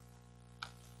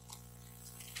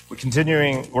We're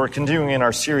continuing in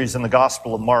our series in the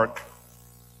Gospel of Mark.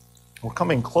 We're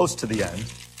coming close to the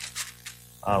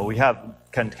end. We have,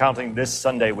 counting this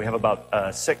Sunday, we have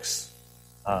about 6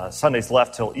 Sundays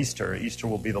left till Easter. Easter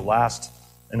will be the last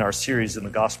in our series in the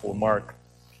Gospel of Mark.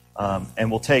 And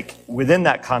we'll take, within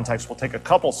that context, we'll take a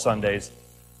couple Sundays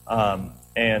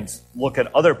and look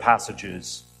at other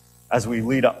passages as we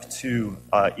lead up to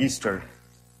Easter.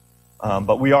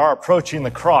 But we are approaching the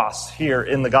cross here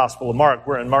in the Gospel of Mark.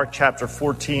 We're in Mark chapter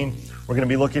 14. We're going to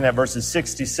be looking at verses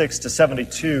 66 to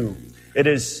 72. It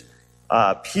is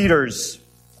Peter's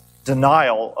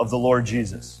denial of the Lord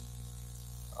Jesus.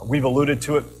 We've alluded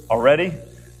to it already.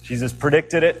 Jesus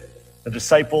predicted it. The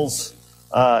disciples,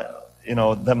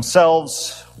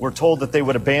 themselves were told that they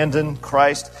would abandon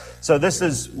Christ. So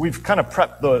we've kind of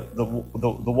prepped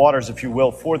the waters, if you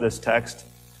will, for this text.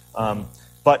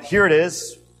 But here it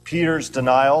is. Peter's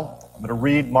denial. I'm going to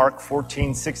read Mark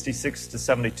 14, 66 to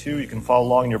 72. You can follow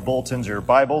along in your bulletins or your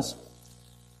Bibles.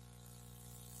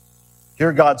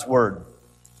 Hear God's word.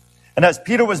 And as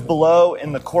Peter was below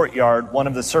in the courtyard, one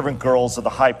of the servant girls of the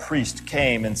high priest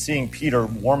came, and seeing Peter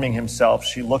warming himself,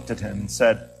 she looked at him and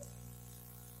said,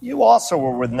 "You also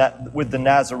were with the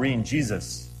Nazarene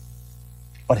Jesus."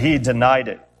 But he denied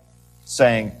it,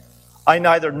 saying, "I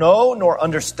neither know nor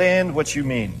understand what you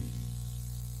mean."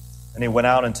 And he went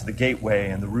out into the gateway,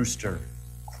 and the rooster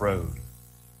crowed.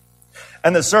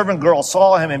 And the servant girl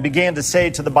saw him and began to say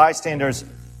to the bystanders,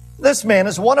 "This man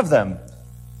is one of them."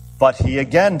 But he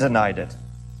again denied it.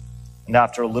 And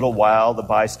after a little while, the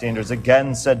bystanders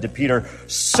again said to Peter,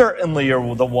 "Certainly you're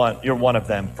one of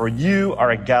them, for you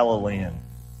are a Galilean."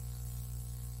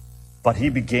 But he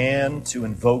began to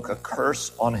invoke a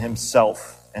curse on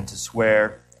himself and to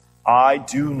swear, "I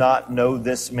do not know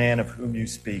this man of whom you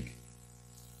speak."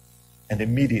 And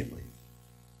immediately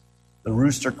the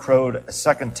rooster crowed a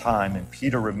second time, and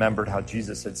Peter remembered how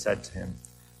Jesus had said to him,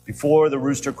 "Before the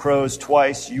rooster crows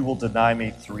twice, you will deny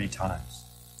me 3 times."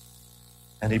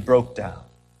 And he broke down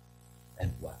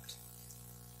and wept.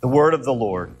 The word of the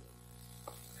Lord.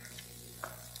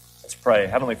 Let's pray.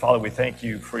 Heavenly Father, we thank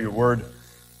you for your word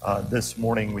this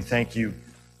morning. We thank you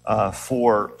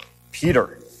for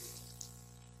Peter.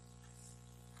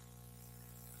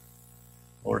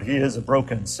 Lord, he is a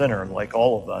broken sinner like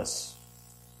all of us.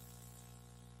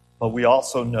 But we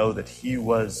also know that he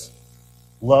was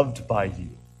loved by you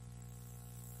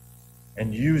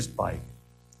and used by you.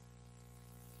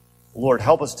 Lord,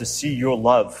 help us to see your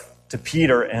love to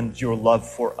Peter and your love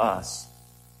for us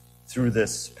through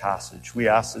this passage. We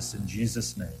ask this in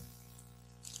Jesus' name.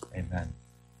 Amen.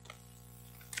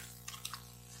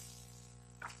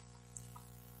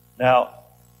 Now,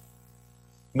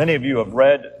 many of you have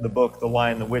read the book, The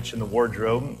Lion, the Witch, and the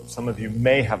Wardrobe. Some of you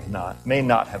may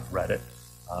not have read it.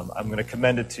 I'm going to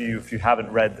commend it to you. If you haven't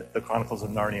read the Chronicles of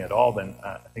Narnia at all, then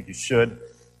I think you should.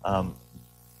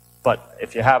 But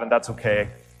if you haven't, that's okay.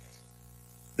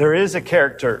 There is a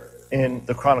character in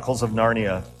the Chronicles of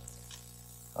Narnia,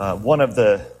 one of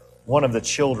the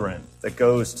children that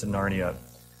goes to Narnia.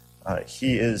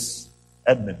 He is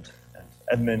Edmund. And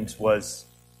Edmund was,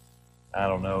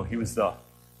 he was the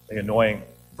annoying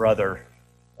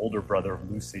older brother of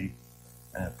Lucy.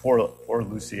 Poor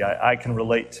Lucy. I can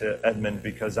relate to Edmund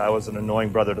because I was an annoying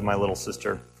brother to my little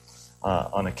sister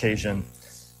on occasion.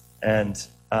 And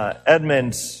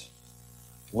Edmund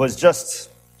was just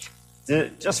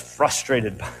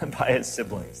frustrated by his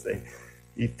siblings.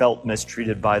 He felt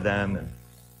mistreated by them and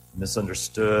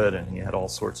misunderstood, and he had all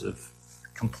sorts of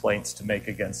complaints to make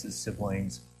against his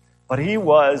siblings. But he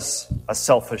was a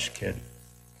selfish kid.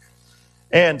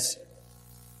 And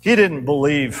he didn't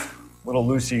believe little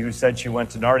Lucy, who said she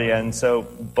went to Narnia,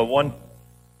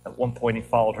 at one point he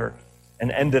followed her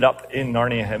and ended up in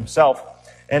Narnia himself.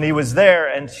 And he was there,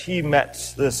 and he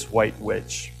met this white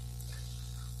witch.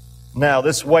 Now,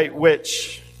 this white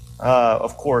witch,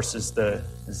 of course, is the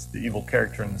evil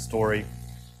character in the story.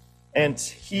 And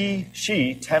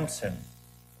she tempts him.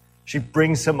 She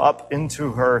brings him up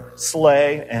into her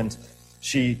sleigh, and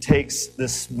she takes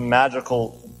this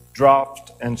magical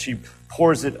draught, and she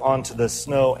pours it onto the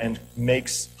snow and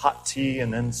makes hot tea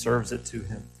and then serves it to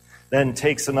him. Then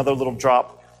takes another little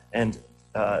drop and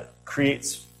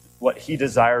creates what he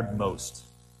desired most,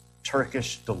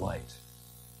 Turkish delight.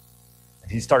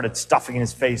 And he started stuffing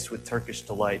his face with Turkish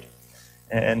delight.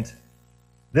 And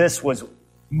this was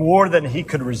more than he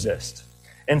could resist.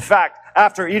 In fact,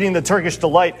 after eating the Turkish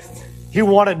delight, he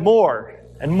wanted more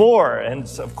and more. And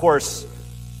of course,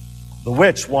 the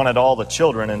witch wanted all the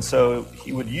children, and so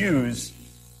he would use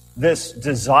this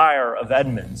desire of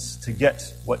Edmund's to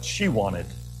get what she wanted.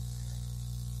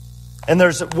 And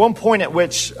there's one point at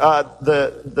which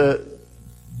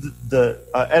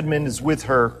Edmund is with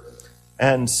her,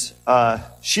 and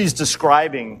she's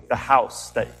describing the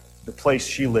house, the place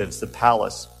she lives, the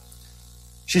palace.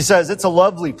 She says, "It's a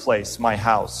lovely place, my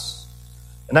house,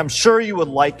 and I'm sure you would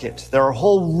like it. There are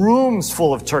whole rooms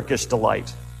full of Turkish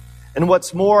delight. And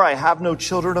what's more, I have no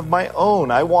children of my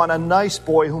own. I want a nice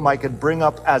boy whom I could bring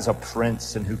up as a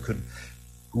prince and who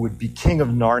would be king of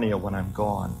Narnia when I'm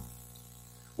gone.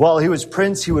 While he was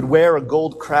prince, he would wear a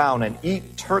gold crown and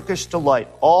eat Turkish delight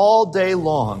all day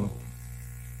long.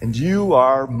 And you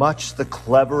are much the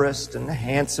cleverest and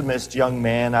handsomest young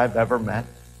man I've ever met.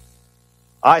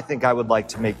 I think I would like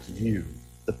to make you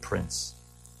the prince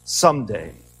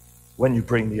someday when you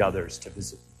bring the others to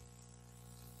visit me."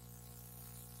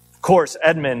 Of course,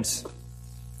 Edmund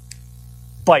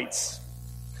bites.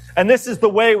 And this is the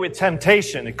way with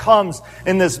temptation. It comes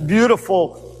in this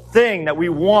beautiful thing that we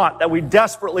want, that we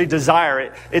desperately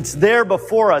desire. It's there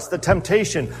before us, the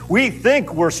temptation. We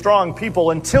think we're strong people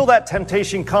until that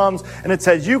temptation comes and it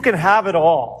says, you can have it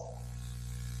all.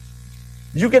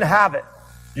 You can have it.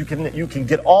 You can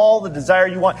get all the desire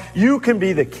you want. You can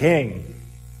be the king.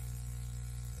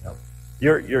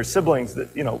 Your siblings,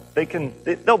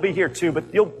 they'll be here too,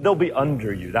 but they'll be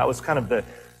under you. That was kind of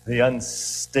the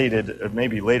unstated, or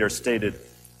maybe later stated,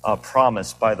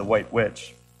 promise by the White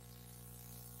Witch.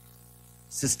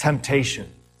 It's this temptation,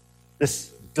 this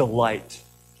delight.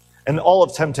 And all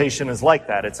of temptation is like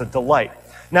that. It's a delight.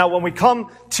 Now, when we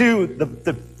come to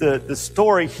the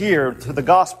story here, to the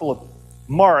Gospel of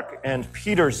Mark and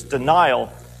Peter's denial,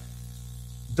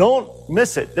 don't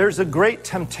miss it. There's a great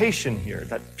temptation here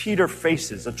that Peter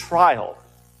faces, a trial.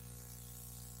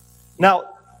 Now,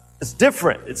 it's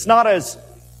different. It's not as,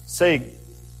 say,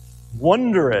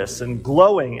 wondrous and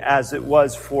glowing as it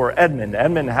was for Edmund.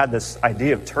 Edmund had this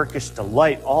idea of Turkish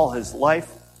delight all his life.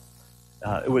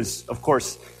 It was, of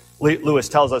course, Lewis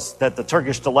tells us that the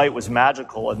Turkish delight was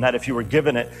magical and that if you were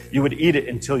given it, you would eat it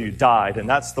until you died. And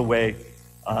that's the way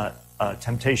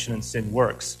temptation and sin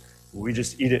works. We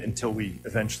just eat it until we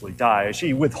eventually die.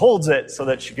 She withholds it so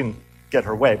that she can get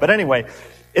her way. But anyway,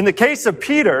 in the case of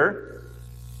Peter,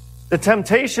 the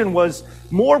temptation was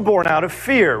more born out of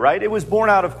fear, right? It was born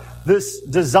out of this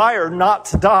desire not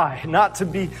to die, not to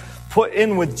be put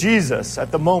in with Jesus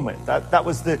at the moment. That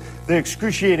was the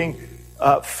excruciating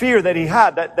fear that he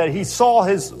had, that he saw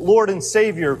his Lord and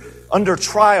Savior under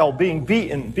trial, being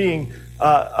beaten, being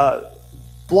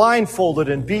blindfolded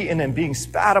and beaten and being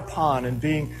spat upon and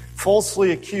being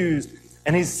falsely accused.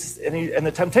 And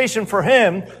the temptation for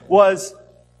him was,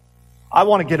 I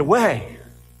want to get away.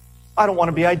 I don't want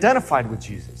to be identified with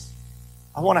Jesus.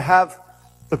 I want to have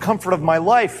the comfort of my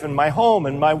life and my home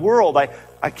and my world.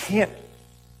 I can't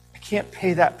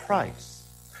pay that price.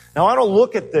 Now, I don't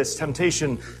look at this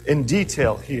temptation in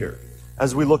detail here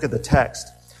as we look at the text.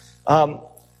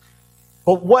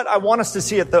 But what I want us to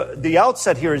see at the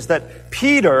outset here is that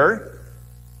Peter,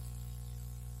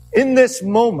 in this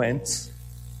moment,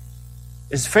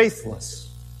 is faithless.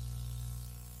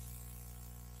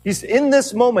 In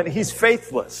this moment, he's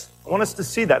faithless. I want us to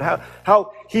see that,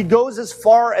 how he goes as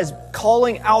far as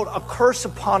calling out a curse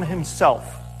upon himself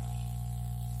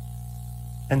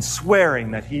and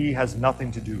swearing that he has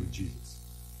nothing to do with Jesus.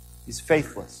 He's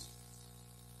faithless.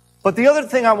 But the other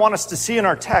thing I want us to see in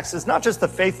our text is not just the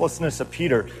faithlessness of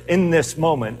Peter in this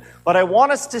moment, but I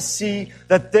want us to see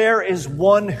that there is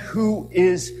one who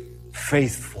is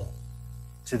faithful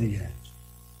to the end,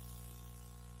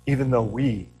 even though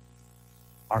we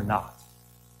are not.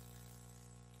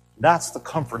 That's the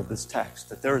comfort of this text,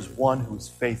 that there is one who is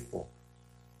faithful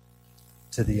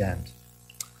to the end.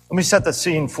 Let me set the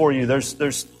scene for you. There's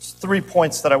 3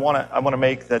 points that I want to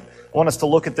make, that I want us to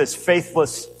look at this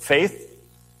faithless faith.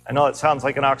 I know it sounds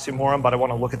like an oxymoron, but I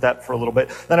want to look at that for a little bit.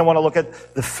 Then I want to look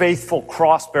at the faithful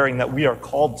cross-bearing that we are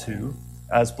called to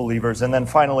as believers. And then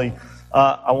finally,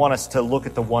 I want us to look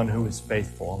at the one who is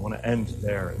faithful. I want to end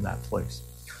there in that place.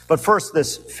 But first,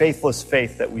 this faithless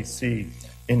faith that we see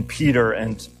in Peter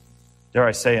and, dare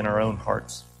I say, in our own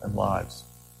hearts and lives.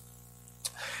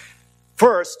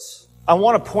 First, I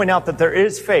want to point out that there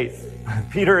is faith.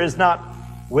 Peter is not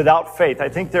without faith. I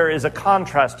think there is a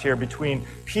contrast here between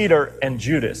Peter and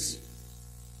Judas.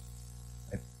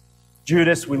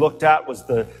 Judas, we looked at, was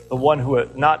the one who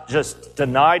had not just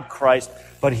denied Christ,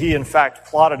 but he in fact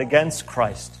plotted against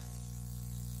Christ.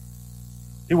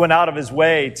 He went out of his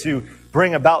way to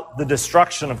bring about the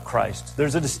destruction of Christ.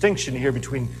 There's a distinction here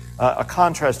between, a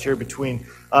contrast here between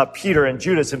Peter and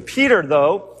Judas. And Peter,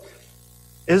 though,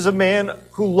 is a man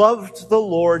who loved the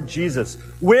Lord Jesus.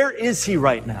 Where is he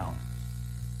right now?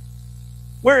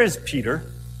 Where is Peter?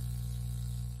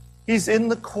 He's in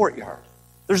the courtyard.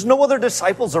 There's no other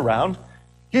disciples around.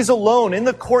 He's alone in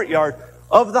the courtyard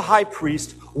of the high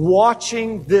priest,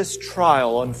 watching this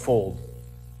trial unfold.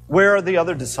 Where are the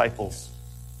other disciples?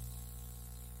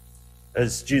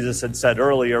 As Jesus had said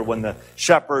earlier, when the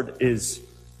shepherd is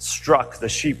struck, the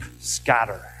sheep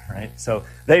scatter, right? So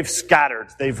they've scattered,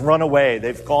 they've run away,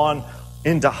 they've gone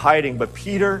into hiding. But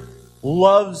Peter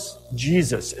loves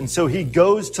Jesus, and so he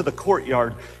goes to the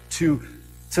courtyard to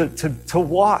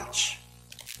watch.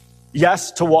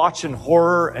 Yes, to watch in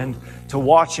horror and to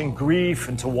watch in grief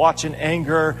and to watch in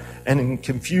anger and in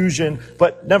confusion.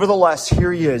 But nevertheless,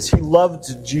 here he is. He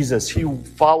loved Jesus. He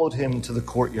followed him to the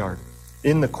courtyard,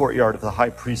 in the courtyard of the high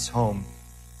priest's home.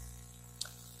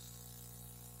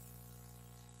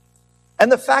 And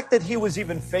the fact that he was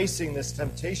even facing this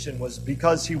temptation was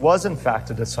because he was, in fact,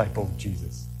 a disciple of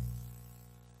Jesus.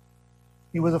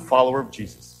 He was a follower of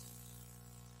Jesus.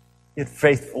 He had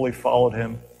faithfully followed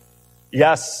him.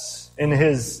 Yes, in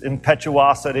his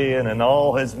impetuosity and in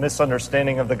all his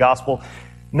misunderstanding of the gospel.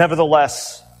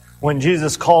 Nevertheless, when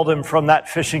Jesus called him from that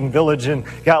fishing village in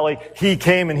Galilee, he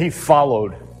came and he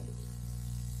followed.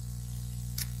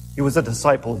 He was a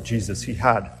disciple of Jesus. He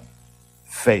had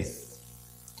faith.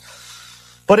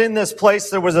 But in this place,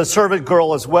 there was a servant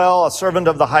girl as well, a servant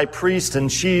of the high priest, and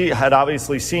she had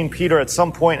obviously seen Peter at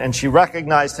some point, and she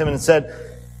recognized him and said,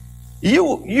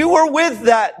 You were with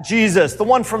that Jesus, the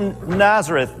one from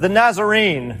Nazareth, the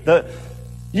Nazarene.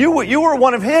 You were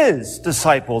one of his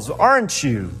disciples, aren't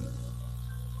you?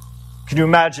 Can you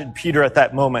imagine Peter at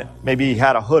that moment? Maybe he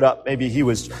had a hood up. Maybe he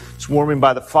was warming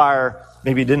by the fire.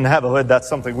 Maybe he didn't have a hood. That's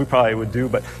something we probably would do.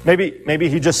 But maybe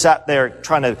he just sat there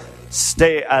trying to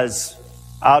stay as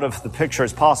out of the picture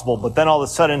as possible. But then all of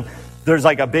a sudden, there's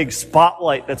like a big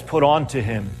spotlight that's put onto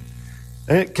him.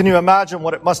 Can you imagine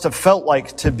what it must have felt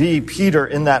like to be Peter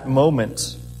in that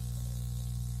moment?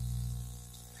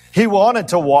 He wanted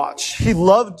to watch. He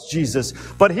loved Jesus,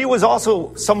 but he was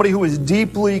also somebody who was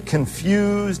deeply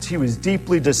confused. He was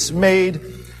deeply dismayed.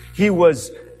 He was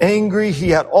angry. He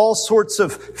had all sorts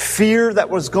of fear that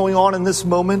was going on in this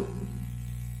moment.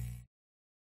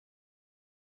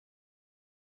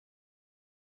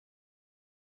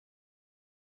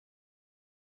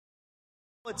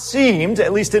 It seemed,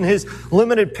 at least in his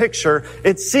limited picture,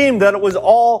 it seemed that it was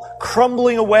all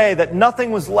crumbling away, that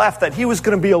nothing was left, that he was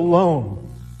going to be alone.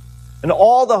 And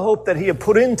all the hope that he had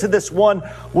put into this one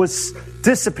was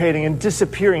dissipating and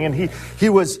disappearing, and he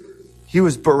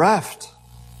was bereft.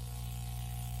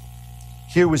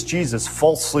 Here was Jesus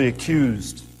falsely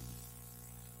accused,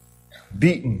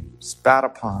 beaten, spat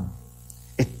upon.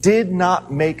 It did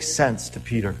not make sense to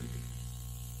Peter.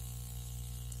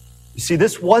 You see,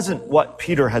 this wasn't what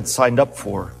Peter had signed up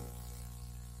for.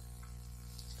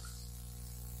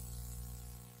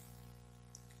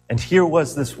 And here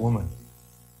was this woman,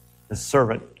 this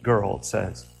servant girl, it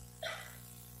says,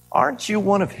 aren't you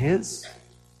one of his?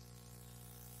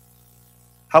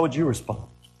 How would you respond?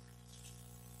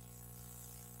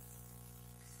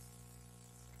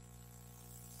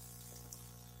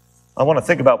 I want to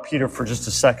think about Peter for just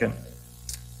a second.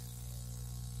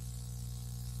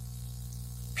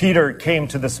 Peter came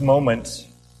to this moment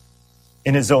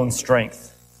in his own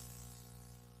strength.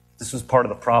 This was part of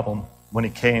the problem when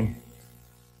he came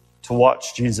to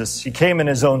watch Jesus. He came in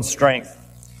his own strength.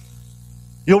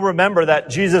 You'll remember that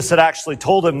Jesus had actually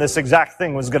told him this exact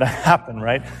thing was going to happen,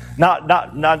 right?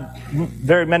 Not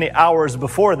very many hours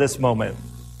before this moment.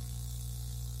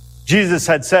 Jesus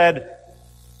had said,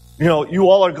 you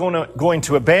all are going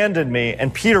to abandon me.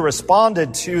 And Peter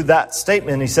responded to that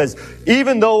statement. He says,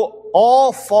 even though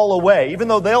all fall away, even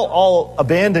though they'll all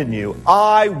abandon you,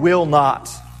 I will not.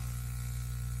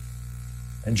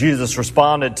 And Jesus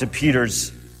responded to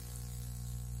Peter's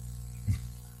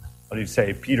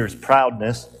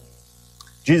proudness.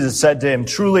 Jesus said to him,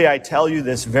 truly I tell you,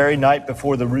 this very night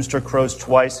before the rooster crows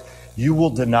twice, you will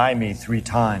deny me 3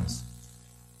 times.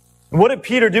 And what did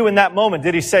Peter do in that moment?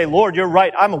 Did he say, Lord, you're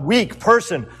right, I'm a weak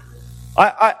person.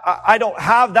 I don't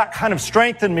have that kind of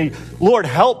strength in me. Lord,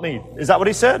 help me. Is that what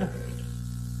he said?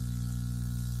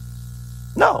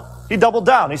 No, he doubled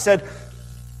down. He said,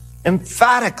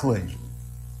 emphatically,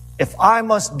 if I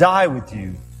must die with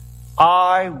you,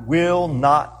 I will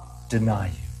not deny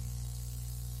you.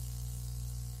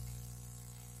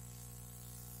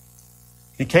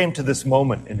 He came to this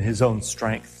moment in his own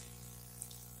strength,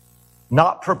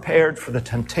 not prepared for the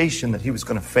temptation that he was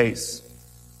going to face.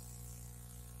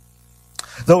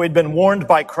 Though he'd been warned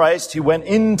by Christ, he went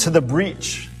into the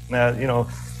breach.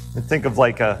 Think of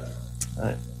like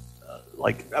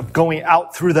going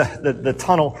out through the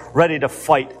tunnel, ready to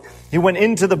fight. He went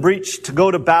into the breach to go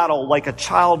to battle like a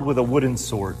child with a wooden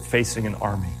sword facing an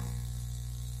army.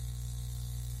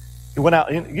 He went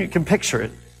out, you can picture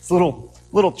it. This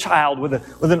little child with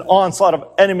an onslaught of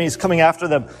enemies coming after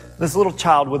them. This little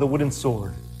child with a wooden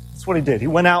sword. That's what he did. He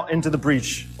went out into the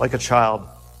breach like a child.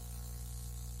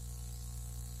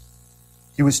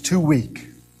 He was too weak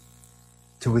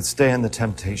to withstand the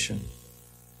temptation.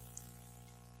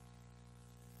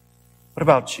 What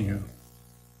about you?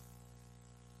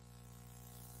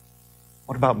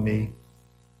 What about me?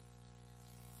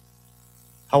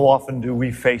 How often do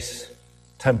we face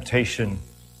temptation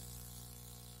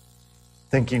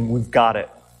thinking we've got it?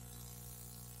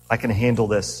 I can handle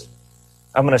this.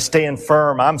 I'm going to stand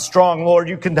firm. I'm strong, Lord.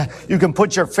 You can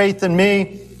put your faith in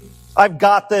me. I've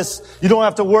got this. You don't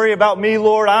have to worry about me,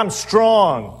 Lord. I'm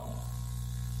strong.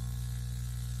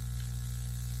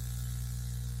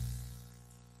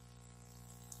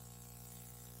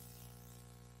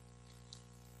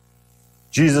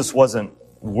 Jesus wasn't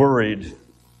worried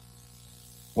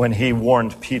when he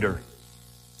warned Peter.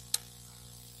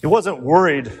 He wasn't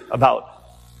worried about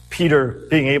Peter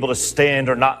being able to stand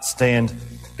or not stand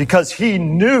because he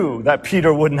knew that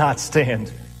Peter would not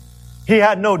stand. He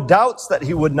had no doubts that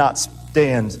he would not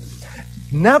stand.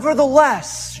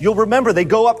 Nevertheless, you'll remember they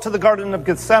go up to the Garden of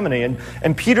Gethsemane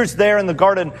and Peter's there in the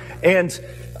garden and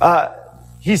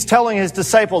he's telling his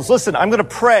disciples, listen, I'm going to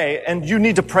pray and you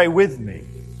need to pray with me,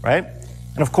 right?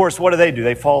 And of course, what do?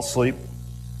 They fall asleep.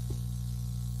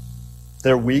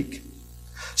 They're weak.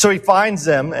 So he finds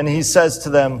them and he says to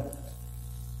them,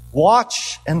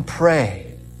 watch and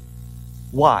pray.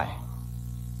 Why?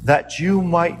 That you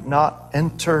might not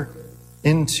enter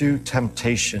into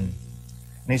temptation.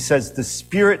 And he says, the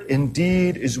spirit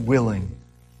indeed is willing,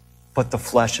 but the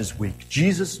flesh is weak.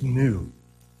 Jesus knew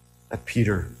that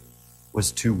Peter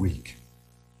was too weak.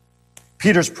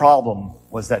 Peter's problem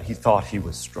was that he thought he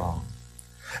was strong.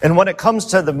 And when it comes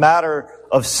to the matter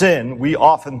of sin, we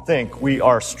often think we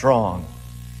are strong.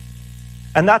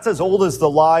 And that's as old as the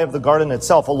lie of the garden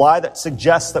itself, a lie that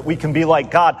suggests that we can be like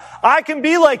God. I can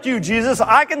be like you, Jesus.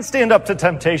 I can stand up to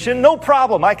temptation. No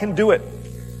problem. I can do it.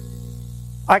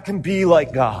 I can be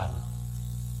like God.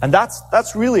 And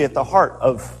that's really at the heart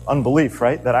of unbelief,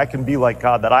 right? That I can be like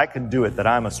God, that I can do it, that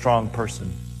I'm a strong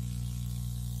person.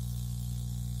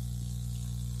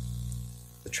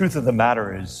 The truth of the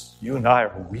matter is, you and I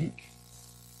are weak.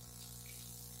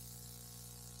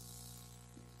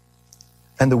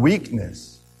 And the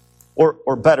weakness,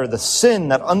 or better, the sin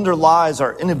that underlies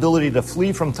our inability to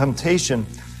flee from temptation,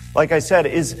 like I said,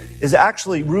 is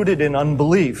actually rooted in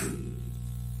unbelief.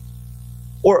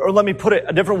 Or let me put it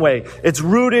a different way. It's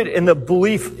rooted in the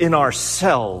belief in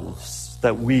ourselves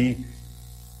that we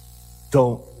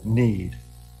don't need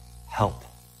help.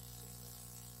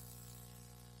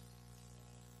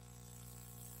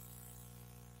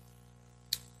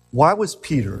 Why was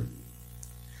Peter,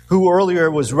 who earlier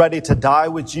was ready to die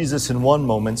with Jesus in one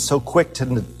moment, so quick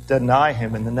to deny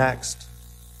him in the next?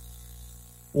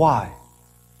 Why?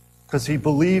 Because he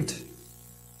believed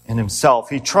in himself.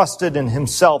 He trusted in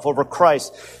himself over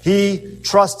Christ. He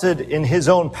trusted in his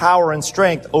own power and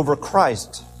strength over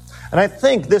Christ. And I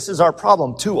think this is our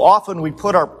problem. Too often we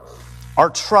put our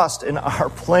trust in our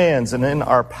plans and in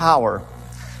our power.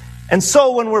 And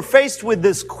so when we're faced with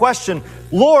this question,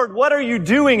 Lord, what are you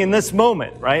doing in this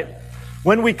moment, right?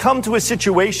 When we come to a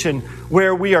situation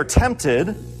where we are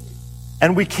tempted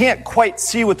and we can't quite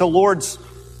see what the Lord's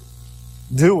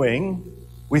doing,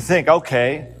 we think,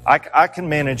 okay, I can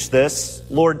manage this.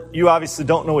 Lord, you obviously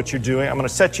don't know what you're doing. I'm going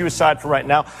to set you aside for right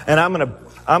now, and I'm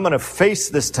going to face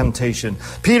this temptation.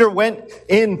 Peter went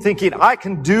in thinking, I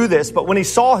can do this, but when he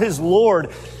saw his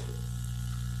Lord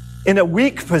in a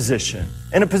weak position,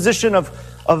 in a position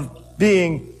of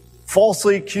being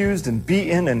falsely accused and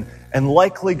beaten and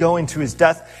likely going to his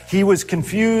death, he was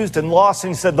confused and lost,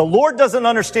 and he said, the Lord doesn't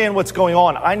understand what's going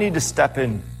on. I need to step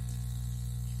in.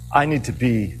 I need to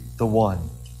be the one.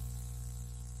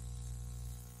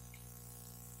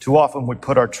 Too often we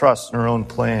put our trust in our own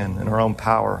plan and our own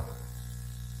power.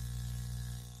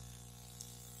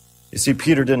 You see,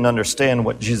 Peter didn't understand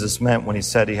what Jesus meant when he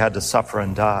said he had to suffer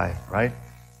and die, right?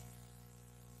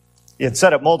 He had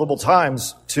said it multiple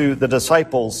times to the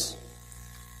disciples.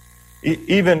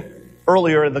 Even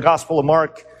earlier in the Gospel of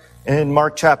Mark, in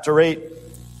Mark chapter 8,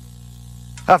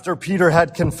 after Peter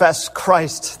had confessed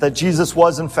Christ, that Jesus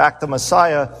was in fact the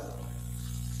Messiah,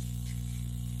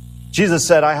 Jesus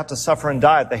said, I have to suffer and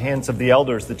die at the hands of the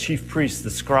elders, the chief priests, the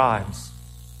scribes.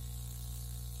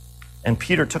 And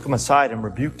Peter took him aside and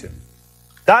rebuked him.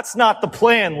 That's not the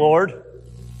plan, Lord.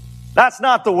 That's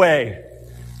not the way.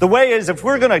 The way is, if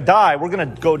we're going to die, we're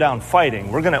going to go down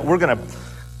fighting. We're going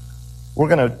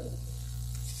to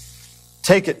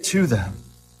take it to them.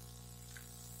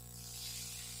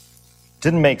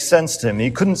 Didn't make sense to him. He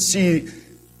couldn't see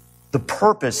the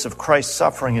purpose of Christ's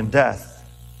suffering and death.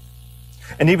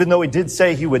 And even though he did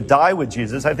say he would die with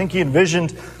Jesus, I think he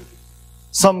envisioned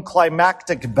some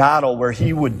climactic battle where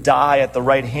he would die at the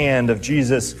right hand of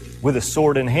Jesus with a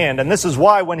sword in hand. And this is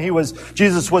why when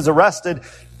Jesus was arrested,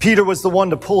 Peter was the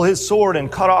one to pull his sword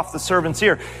and cut off the servant's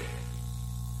ear.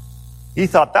 He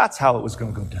thought that's how it was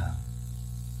going to go down.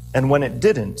 And when it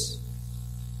didn't,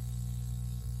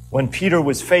 when Peter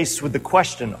was faced with the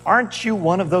question, aren't you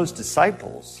one of those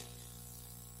disciples?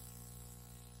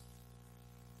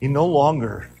 He no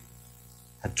longer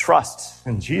had trust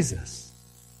in Jesus.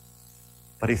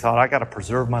 But he thought, I got to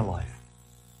preserve my life.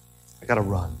 I got to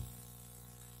run.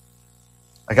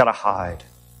 I got to hide.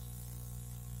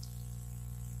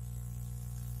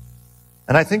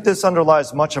 And I think this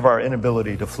underlies much of our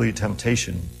inability to flee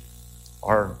temptation,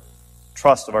 our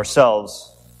trust of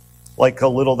ourselves. Like that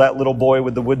little boy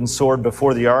with the wooden sword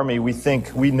before the army, we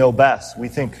think we know best. We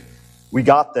think we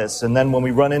got this. And then when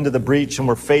we run into the breach and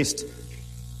we're faced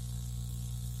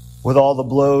with all the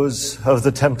blows of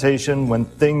the temptation, when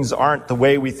things aren't the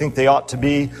way we think they ought to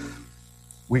be,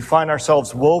 we find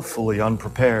ourselves woefully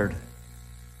unprepared.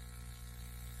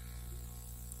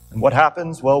 And what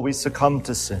happens? Well, we succumb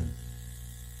to sin.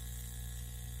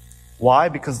 Why?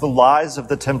 Because the lies of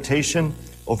the temptation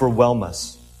overwhelm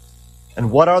us.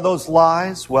 And what are those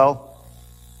lies? Well,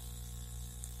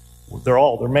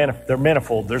 they're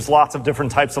manifold. There's lots of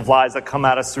different types of lies that come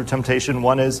at us through temptation.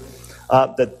 One is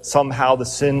that somehow the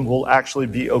sin will actually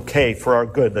be okay for our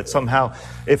good. That somehow,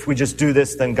 if we just do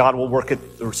this, then God will work it,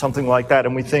 or something like that.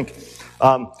 And we think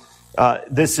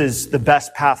this is the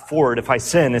best path forward. If I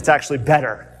sin, it's actually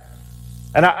better.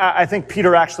 And I think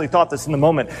Peter actually thought this in the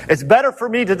moment. It's better for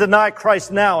me to deny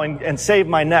Christ now and save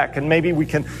my neck, and maybe we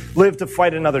can live to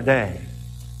fight another day.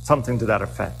 Something to that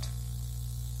effect.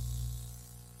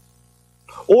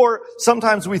 Or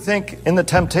sometimes we think in the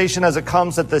temptation as it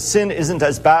comes that the sin isn't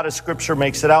as bad as Scripture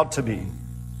makes it out to be.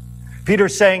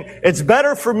 Peter's saying, it's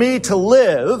better for me to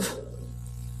live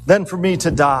than for me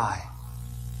to die.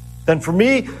 Then for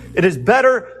me, it is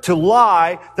better to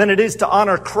lie than it is to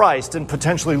honor Christ and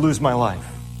potentially lose my life.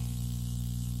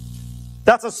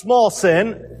 That's a small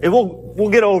sin. We'll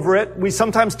get over it. We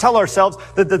sometimes tell ourselves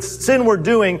that the sin we're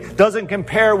doing doesn't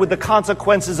compare with the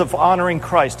consequences of honoring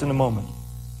Christ in the moment.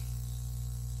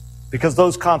 Because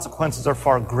those consequences are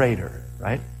far greater,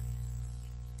 right?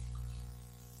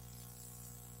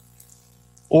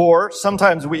 Or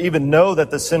sometimes we even know that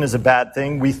the sin is a bad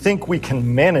thing. We think we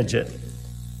can manage it.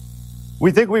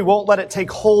 We think we won't let it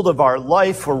take hold of our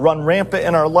life or run rampant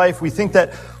in our life. We think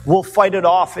that we'll fight it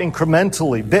off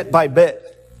incrementally, bit by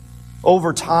bit,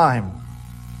 over time.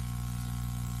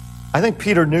 I think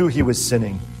Peter knew he was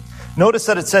sinning. Notice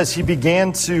that it says he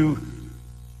began to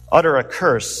utter a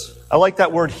curse. I like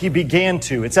that word, he began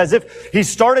to. It's as if he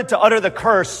started to utter the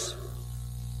curse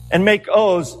and make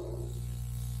oaths.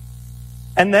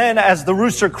 And then as the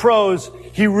rooster crows,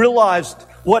 he realized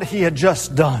what he had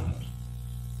just done.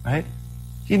 Right?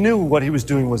 He knew what he was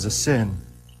doing was a sin.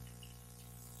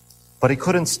 But he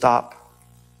couldn't stop.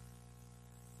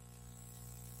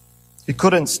 He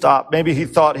couldn't stop. Maybe he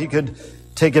thought he could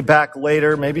take it back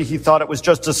later. Maybe he thought it was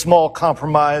just a small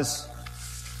compromise.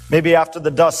 Maybe after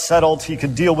the dust settled, he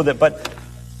could deal with it. But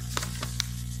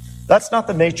that's not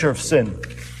the nature of sin.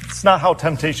 It's not how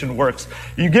temptation works.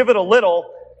 You give it a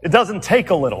little, it doesn't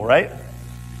take a little, right?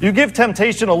 You give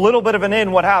temptation a little bit of an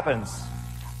in, what happens?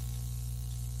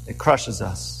 It crushes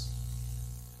us.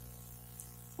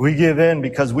 We give in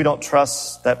because we don't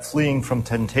trust that fleeing from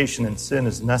temptation and sin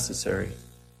is necessary.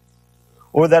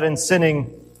 Or that in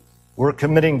sinning, we're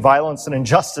committing violence and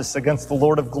injustice against the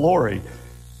Lord of glory.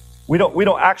 We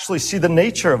don't actually see the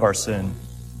nature of our sin.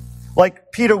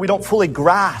 Like Peter, we don't fully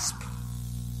grasp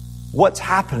what's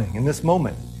happening in this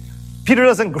moment. Peter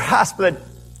doesn't grasp that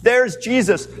there's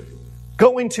Jesus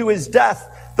going to his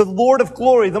death, the Lord of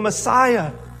glory, the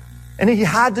Messiah. And he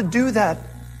had to do that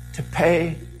to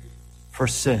pay for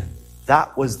sin.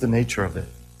 That was the nature of it.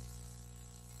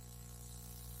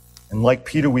 And like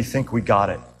Peter, we think we got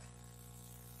it.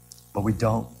 But we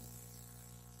don't.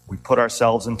 We put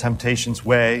ourselves in temptation's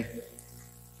way.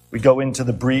 We go into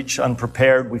the breach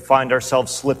unprepared. We find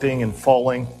ourselves slipping and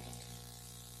falling.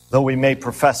 Though we may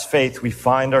profess faith, we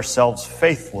find ourselves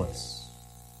faithless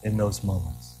in those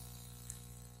moments.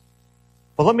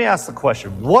 But let me ask the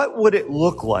question, what would it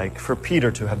look like for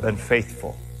Peter to have been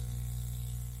faithful?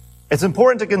 It's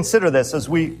important to consider this as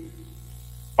we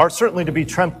are certainly to be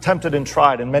tempted and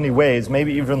tried in many ways,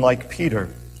 maybe even like Peter.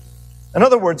 In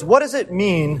other words, what does it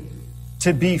mean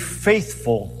to be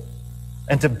faithful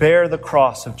and to bear the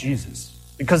cross of Jesus?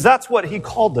 Because that's what he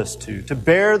called us to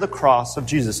bear the cross of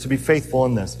Jesus, to be faithful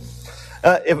in this.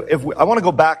 I want to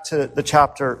go back to the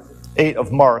chapter 8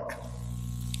 of Mark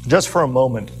just for a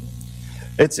moment.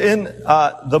 It's in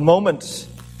the moment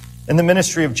in the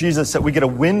ministry of Jesus that we get a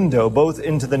window both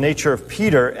into the nature of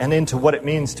Peter and into what it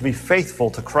means to be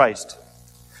faithful to Christ.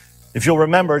 If you'll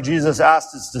remember, Jesus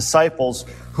asked his disciples,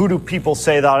 "Who do people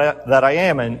say that I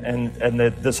am?" And the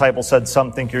disciples said,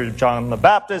 "Some think you're John the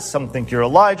Baptist, some think you're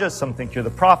Elijah, some think you're the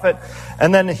prophet."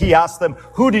 And then he asked them,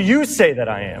 "Who do you say that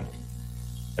I am?"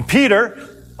 And Peter,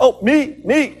 "Oh,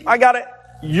 me, I got it.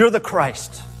 You're the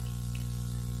Christ.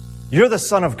 You're the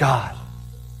Son of God."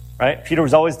 Right? Peter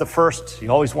was always the first. He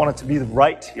always wanted to be the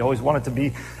right. He always wanted to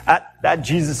be at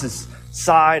Jesus'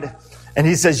 side. And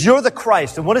he says, "You're the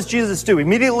Christ." And what does Jesus do?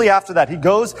 Immediately after that, he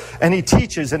goes and he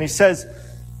teaches and he says,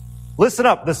 "Listen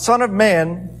up, the Son of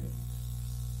Man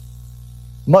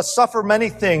must suffer many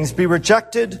things, be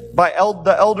rejected by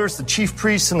the elders, the chief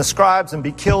priests, and the scribes, and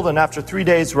be killed, and after 3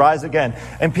 days rise again."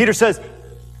 And Peter says,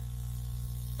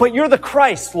 "But you're the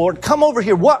Christ, Lord. Come over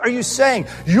here. What are you saying?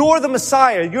 You're the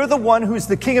Messiah. You're the one who's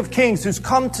the King of Kings, who's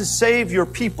come to save your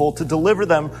people, to deliver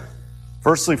them,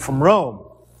 firstly, from Rome,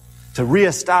 to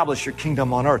reestablish your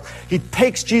kingdom on earth." He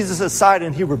takes Jesus aside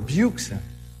and he rebukes him.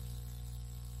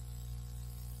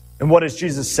 And what does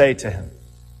Jesus say to him?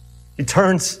 He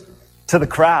turns to the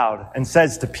crowd and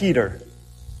says to Peter,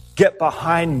 "Get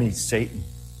behind me, Satan.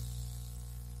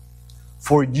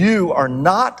 For you are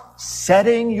not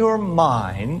setting your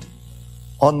mind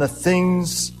on the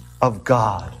things of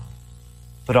God,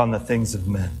 but on the things of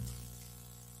men."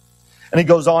 And he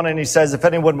goes on and he says, "If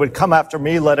anyone would come after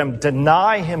me, let him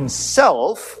deny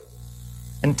himself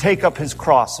and take up his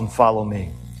cross and follow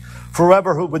me. For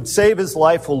whoever who would save his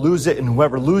life will lose it, and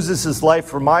whoever loses his life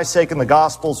for my sake and the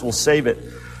gospel's will save it.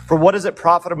 For what does it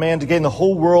profit a man to gain the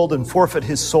whole world and forfeit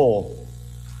his soul?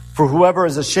 For whoever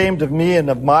is ashamed of me and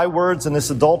of my words in this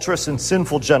adulterous and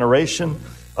sinful generation,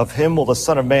 of him will the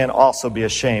Son of Man also be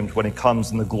ashamed when he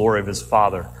comes in the glory of his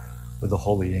Father with the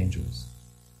holy angels."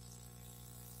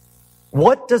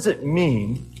 What does it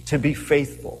mean to be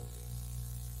faithful?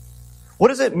 What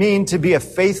does it mean to be a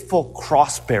faithful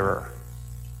cross bearer?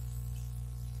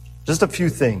 Just a few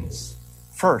things.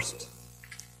 First,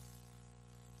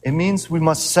 it means we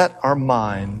must set our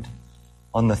mind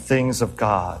on the things of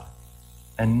God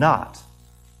and not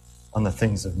on the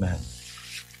things of men.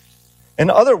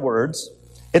 In other words,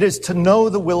 it is to know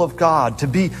the will of God, to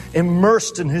be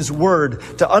immersed in His Word,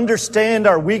 to understand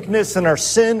our weakness and our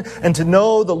sin, and to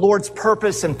know the Lord's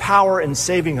purpose and power in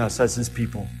saving us as His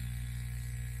people.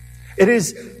 It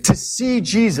is to see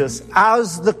Jesus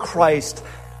as the Christ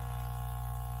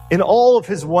in all of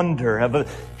His wonder, of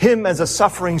Him as a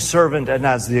suffering servant and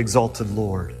as the exalted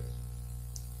Lord,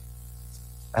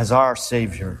 as our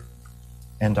Savior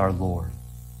and our Lord.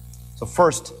 So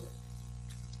first,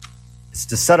 it's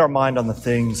to set our mind on the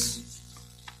things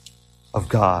of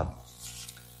God.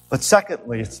 But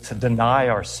secondly, it's to deny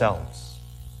ourselves.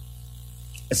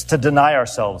 It's to deny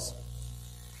ourselves.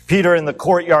 Peter in the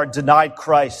courtyard denied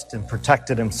Christ and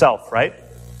protected himself, right?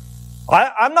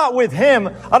 I'm not with Him.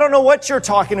 I don't know what you're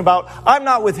talking about. I'm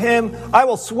not with Him. I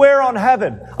will swear on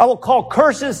heaven. I will call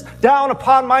curses down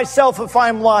upon myself if I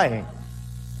am lying.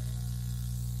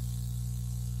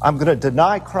 I'm going to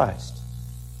deny Christ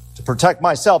to protect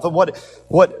myself. And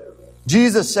what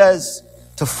Jesus says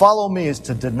to follow me is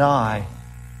to deny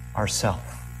ourselves.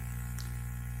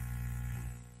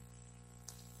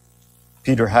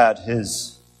 Peter had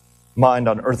his mind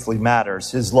on earthly matters,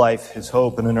 his life, his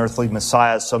hope in an earthly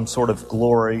Messiah, some sort of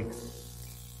glory.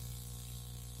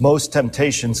 Most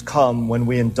temptations come when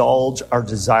we indulge our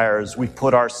desires. We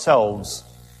put ourselves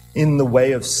in the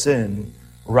way of sin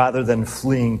rather than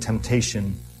fleeing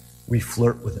temptation. We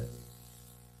flirt with it.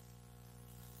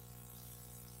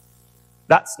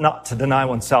 That's not to deny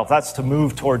oneself. That's to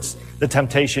move towards the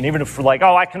temptation, even if we're like,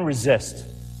 oh, I can resist,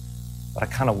 but I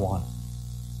kind of want it.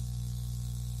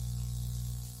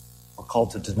 We're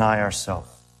called to deny ourselves.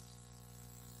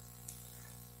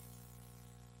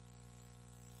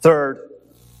 Third,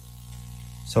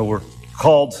 so we're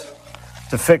called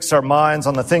to fix our minds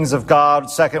on the things of God.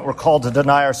 Second, we're called to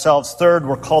deny ourselves. Third,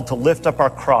 we're called to lift up our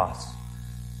cross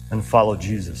and follow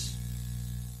Jesus.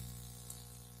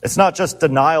 It's not just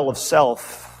denial of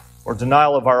self or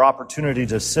denial of our opportunity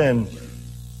to sin,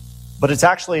 but it's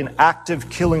actually an active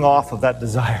killing off of that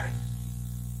desire.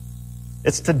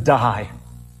 It's to die.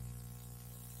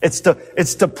 It's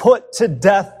to put to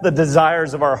death the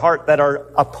desires of our heart that are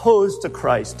opposed to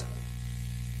Christ.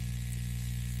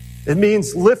 It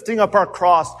means lifting up our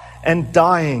cross and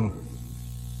dying.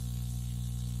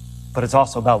 But it's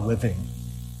also about living.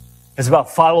 It's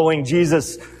about following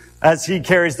Jesus as he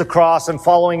carries the cross and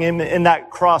following him in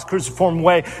that cross cruciform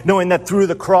way, knowing that through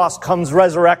the cross comes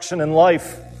resurrection and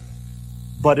life.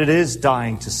 But it is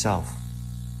dying to self,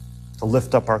 to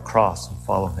lift up our cross and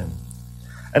follow him.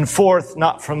 And fourth,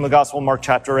 not from the Gospel of Mark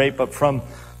chapter 8, but from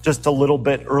just a little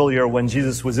bit earlier when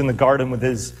Jesus was in the garden with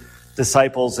his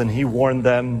disciples and he warned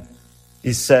them,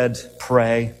 he said,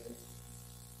 pray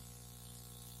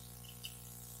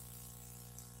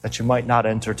that you might not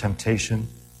enter temptation.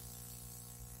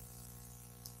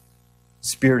 The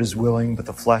spirit is willing, but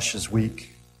the flesh is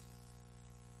weak.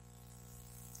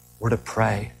 We're to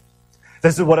pray.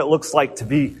 This is what it looks like to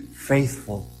be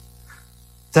faithful.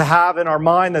 To have in our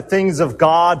mind the things of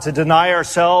God, to deny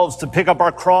ourselves, to pick up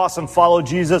our cross and follow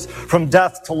Jesus from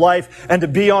death to life, and to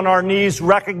be on our knees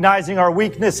recognizing our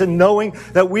weakness and knowing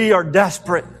that we are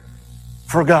desperate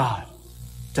for God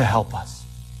to help us.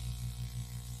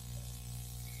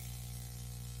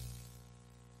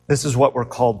 This is what we're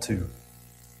called to.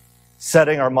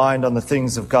 Setting our mind on the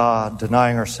things of God,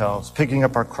 denying ourselves, picking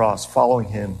up our cross, following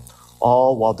him,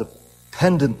 all while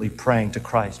dependently praying to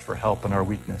Christ for help in our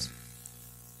weakness.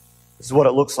 This is what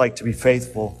it looks like to be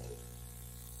faithful.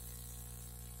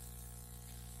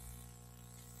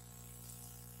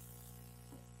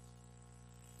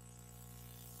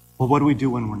 Well, what do we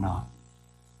do when we're not?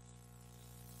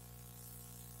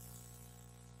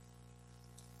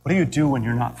 What do you do when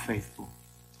you're not faithful?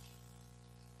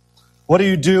 What do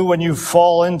you do when you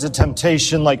fall into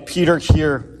temptation like Peter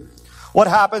here? What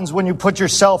happens when you put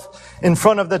yourself in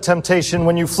front of the temptation,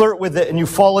 when you flirt with it and you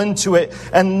fall into it,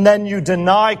 and then you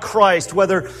deny Christ,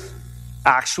 whether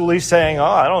actually saying, oh,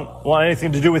 I don't want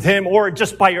anything to do with him, or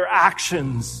just by your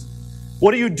actions?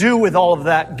 What do you do with all of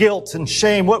that guilt and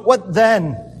shame? What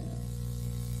then?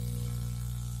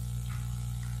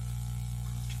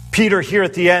 Peter here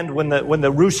at the end, when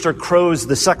the rooster crows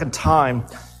the second time,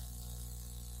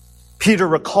 Peter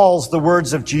recalls the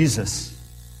words of Jesus.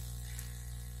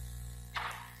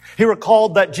 He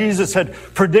recalled that Jesus had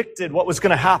predicted what was going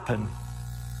to happen.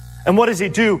 And what does he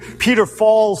do? Peter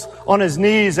falls on his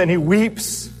knees and he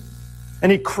weeps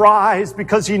and he cries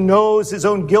because he knows his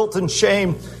own guilt and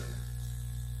shame.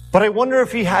 But I wonder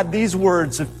if he had these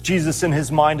words of Jesus in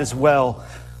his mind as well.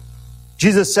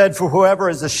 Jesus said, for whoever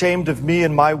is ashamed of me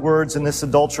and my words in this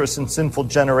adulterous and sinful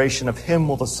generation, of him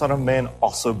will the Son of Man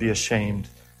also be ashamed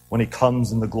when he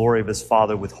comes in the glory of his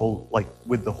Father with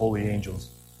the holy angels.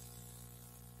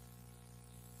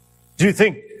 Do you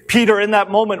think Peter in that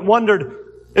moment wondered,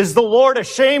 is the Lord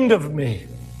ashamed of me?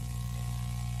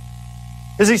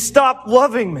 Has he stopped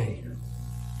loving me?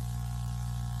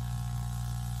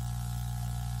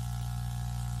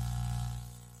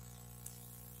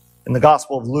 In the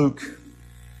Gospel of Luke,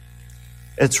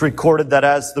 it's recorded that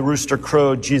as the rooster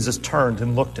crowed, Jesus turned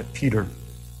and looked at Peter.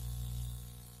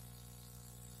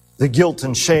 The guilt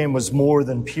and shame was more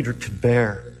than Peter could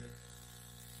bear.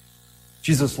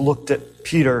 Jesus looked at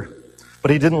Peter, but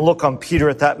he didn't look on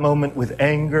Peter at that moment with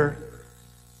anger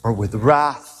or with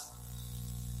wrath,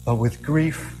 but with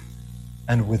grief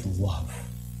and with love.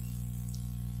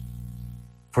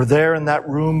 For there in that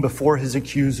room before his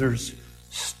accusers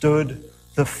stood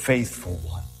the faithful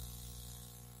one.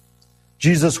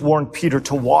 Jesus warned Peter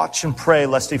to watch and pray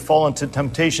lest he fall into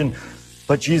temptation,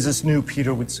 but Jesus knew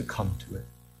Peter would succumb to it.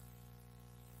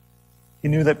 He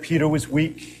knew that Peter was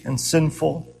weak and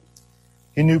sinful.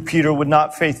 He knew Peter would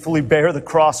not faithfully bear the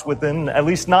cross with him, at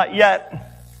least not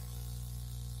yet.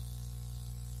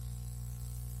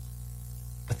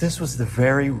 But this was the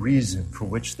very reason for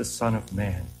which the Son of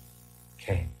Man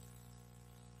came.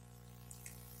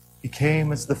 He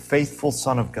came as the faithful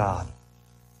Son of God,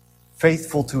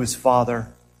 faithful to his Father,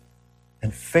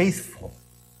 and faithful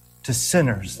to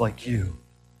sinners like you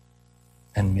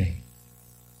and me.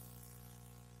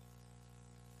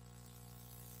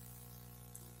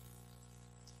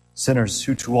 Sinners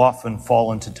who too often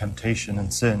fall into temptation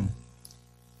and sin,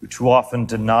 who too often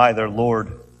deny their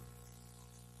Lord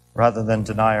rather than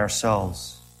deny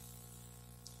ourselves.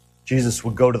 Jesus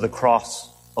would go to the cross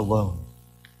alone,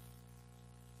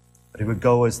 but he would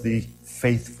go as the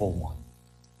faithful one,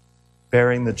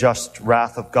 bearing the just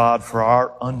wrath of God for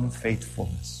our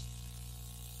unfaithfulness.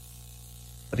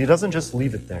 But he doesn't just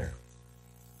leave it there.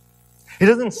 He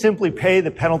doesn't simply pay the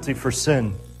penalty for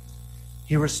sin.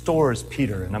 He restores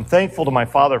Peter. And I'm thankful to my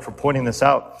father for pointing this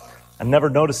out. I've never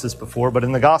noticed this before, but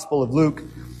in the Gospel of Luke,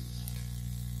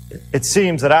 It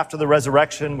seems that after the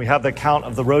resurrection, we have the account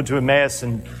of the road to Emmaus,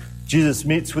 and Jesus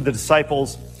meets with the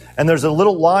disciples. And there's a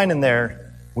little line in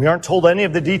there. We aren't told any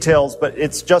of the details, but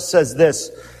it just says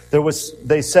this.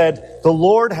 They said, "The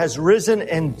Lord has risen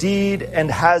indeed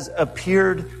and has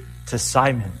appeared to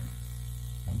Simon."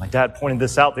 My dad pointed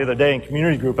this out the other day in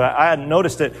community group. I hadn't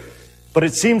noticed it, but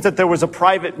it seems that there was a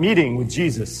private meeting with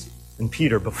Jesus and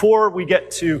Peter before we get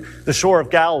to the shore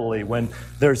of Galilee, when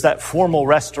there's that formal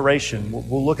restoration.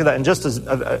 We'll look at that in just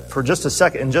a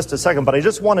second. But I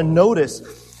just want to notice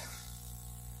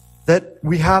that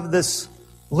we have this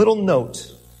little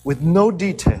note with no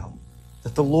detail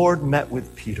that the Lord met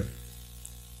with Peter.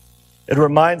 It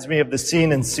reminds me of the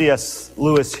scene in C.S.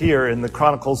 Lewis here in the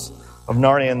Chronicles of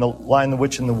Narnia, in The Lion, the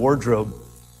Witch, and the Wardrobe.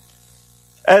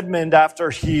 Edmund,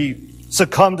 after he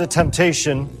succumbed to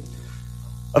temptation,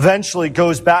 eventually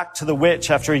goes back to the witch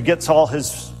after he gets all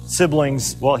his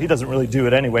siblings. Well, he doesn't really do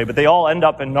it anyway, but they all end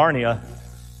up in Narnia.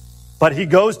 But he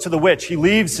goes to the witch. He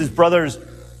leaves his brother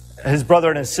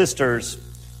and his sisters,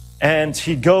 and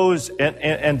he goes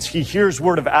and he hears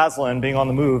word of Aslan being on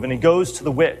the move, and he goes to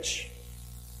the witch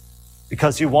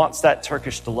because he wants that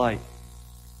Turkish delight.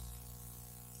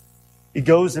 He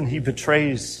goes and he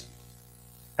betrays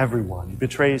everyone. He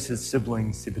betrays his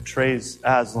siblings. He betrays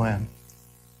Aslan.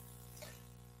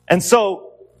 And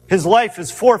so his life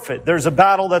is forfeit. There's a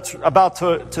battle that's about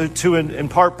to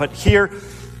impart, but here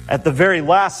at the very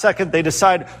last second, they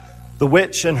decide, the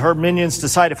witch and her minions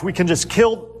decide, if we can just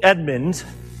kill Edmund,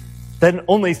 then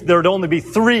there'd only be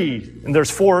 3, and there's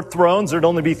 4 thrones, there'd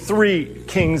only be 3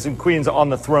 kings and queens on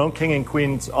the throne, king and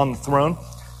queens on the throne.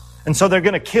 And so they're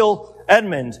going to kill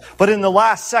Edmund. But in the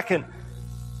last second,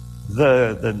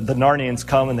 the Narnians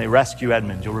come and they rescue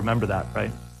Edmund. You'll remember that,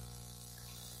 right?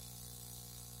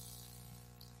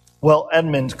 Well,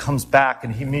 Edmund comes back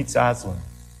and he meets Aslan.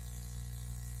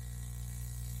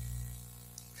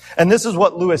 And this is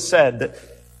what Lewis said, that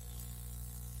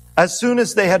as soon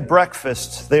as they had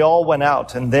breakfast, they all went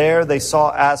out, and there they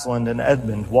saw Aslan and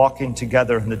Edmund walking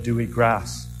together in the dewy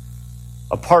grass,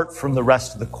 apart from the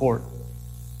rest of the court.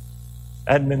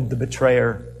 Edmund the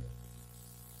betrayer.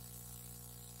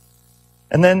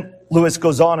 And then Lewis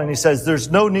goes on and he says,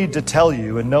 "There's no need to tell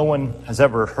you, and no one has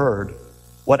ever heard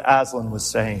what Aslan was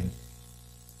saying.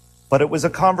 But it was a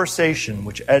conversation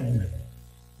which Edmund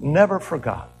never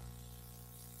forgot."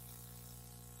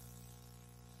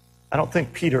 I don't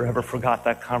think Peter ever forgot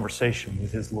that conversation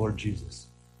with his Lord Jesus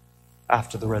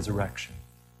after the resurrection.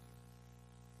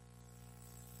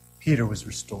 Peter was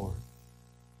restored.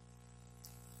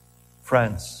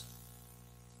 Friends,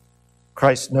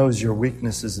 Christ knows your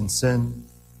weaknesses and sin.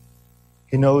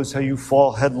 He knows how you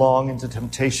fall headlong into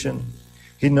temptation.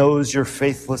 He knows your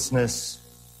faithlessness,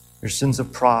 your sins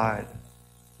of pride,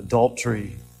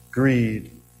 adultery,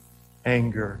 greed,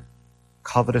 anger,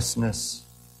 covetousness.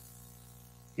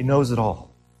 He knows it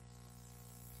all.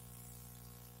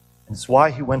 And it's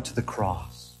why he went to the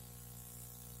cross,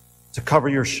 to cover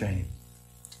your shame,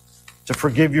 to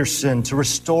forgive your sin, to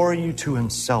restore you to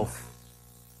himself,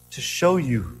 to show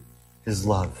you his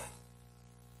love.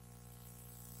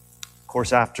 Of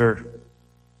course, after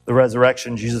the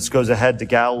resurrection, Jesus goes ahead to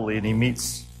Galilee and he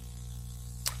meets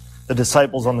the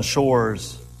disciples on the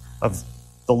shores of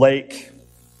the lake.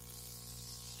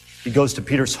 He goes to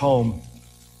Peter's home,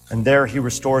 and there he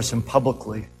restores him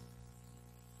publicly.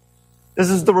 This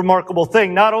is the remarkable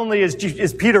thing. Not only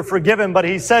is Peter forgiven, but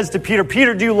he says to Peter,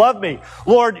 "Peter, do you love me?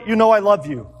 Lord, you know I love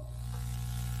you.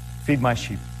 Feed my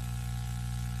sheep."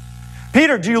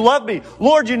 "Peter, do you love me?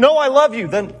 Lord, you know I love you.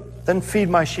 Then feed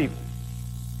my sheep."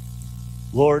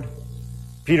 "Lord,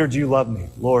 Peter, do you love me?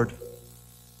 Lord,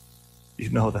 you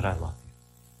know that I love you.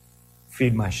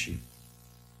 Feed my sheep."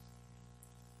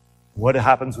 What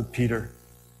happens with Peter?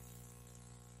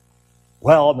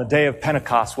 Well, on the day of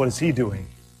Pentecost, what is he doing?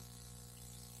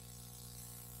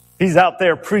 He's out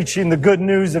there preaching the good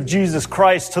news of Jesus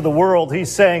Christ to the world.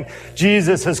 He's saying,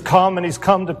 Jesus has come, and he's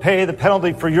come to pay the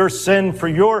penalty for your sin, for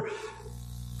your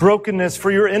brokenness,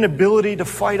 for your inability to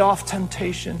fight off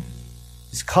temptation.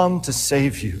 He's come to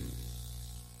save you.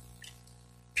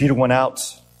 Peter went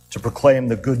out to proclaim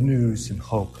the good news and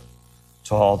hope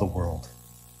to all the world.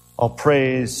 All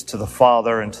praise to the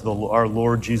Father and to our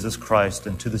Lord Jesus Christ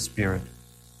and to the Spirit.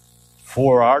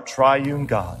 For our triune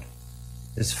God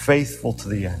is faithful to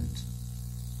the end.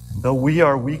 And though we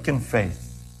are weak in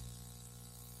faith,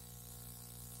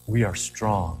 we are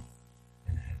strong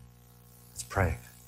in him. Let's pray.